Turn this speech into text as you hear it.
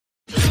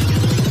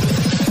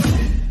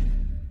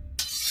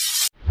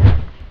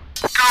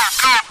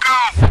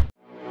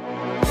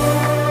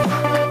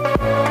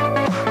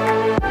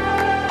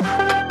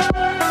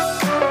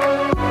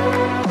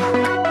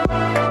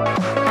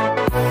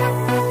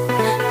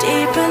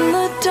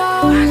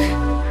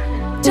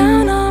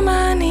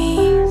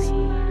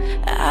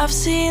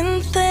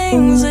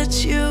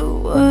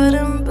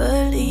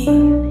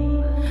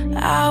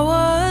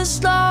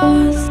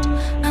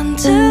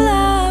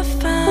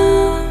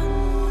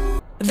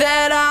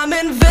that I'm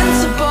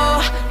invincible,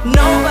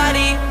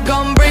 nobody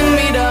gon' bring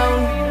me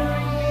down.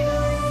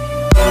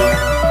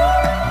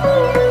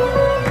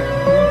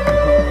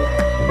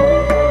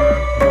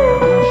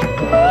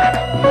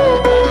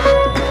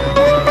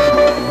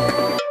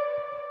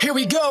 Here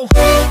we go.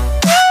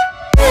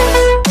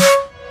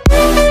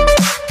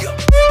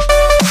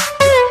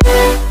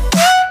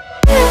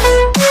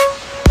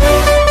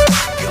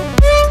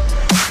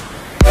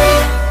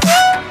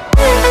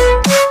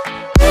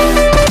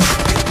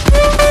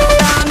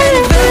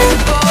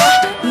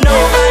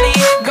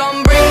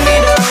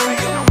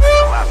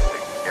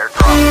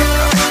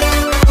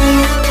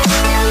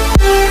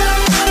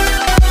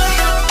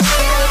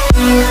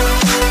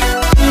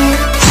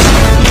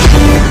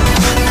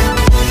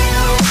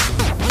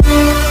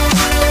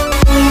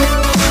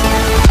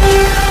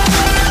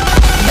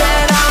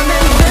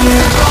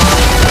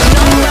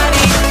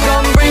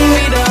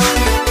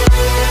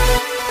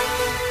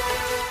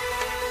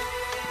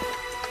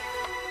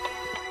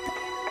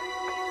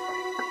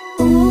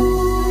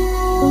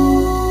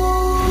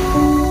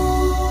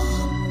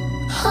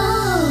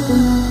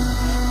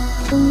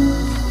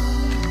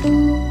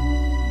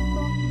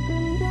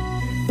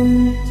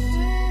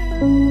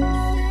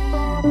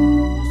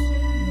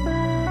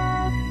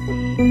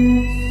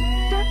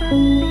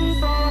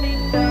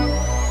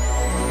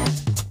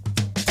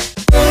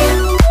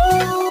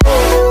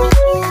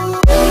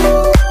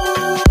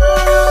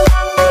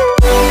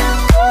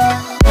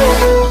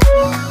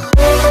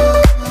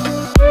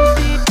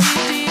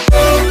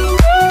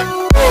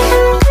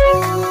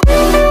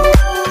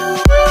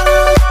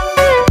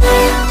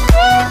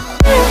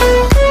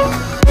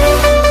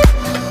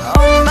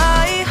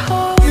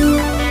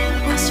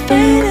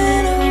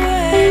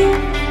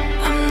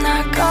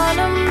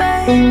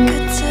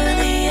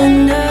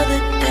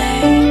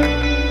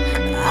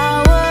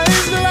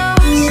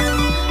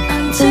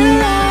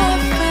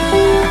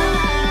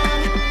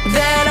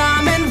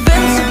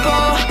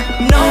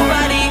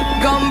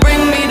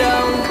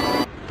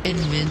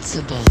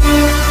 Invincible.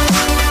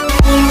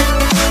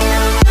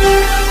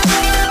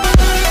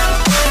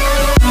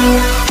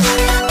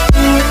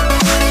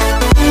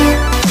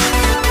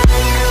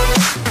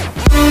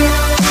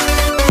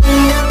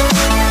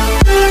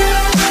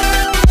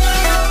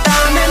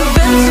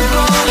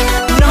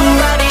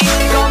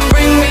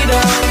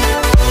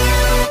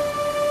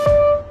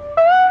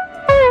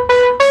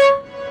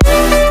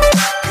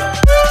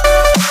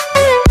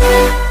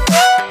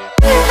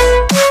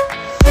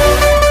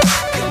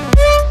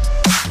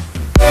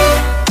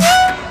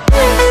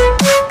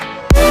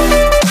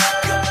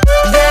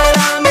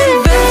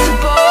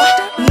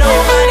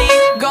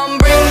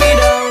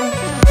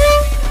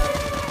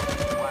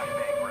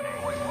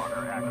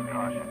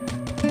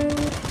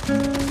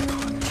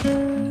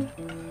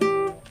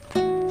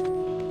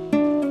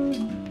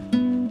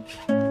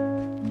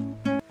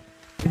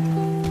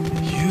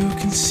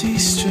 See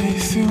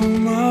straight through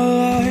my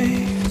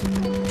life.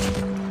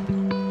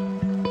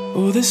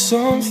 Oh, there's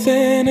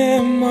something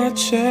in my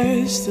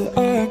chest that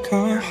I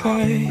can't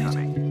hide.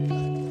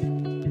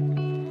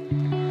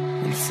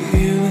 When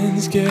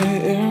feelings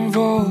get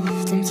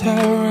involved, I'm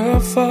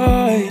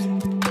terrified.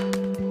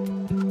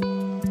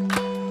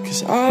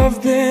 'Cause I've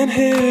been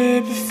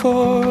here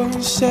before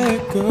and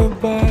said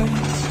goodbye.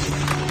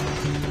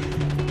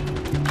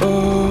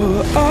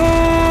 Oh,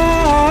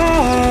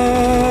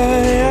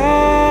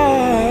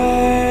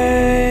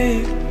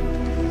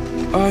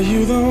 are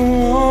you the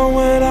one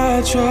when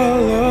I try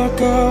to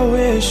look, I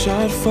wish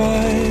I'd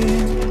find?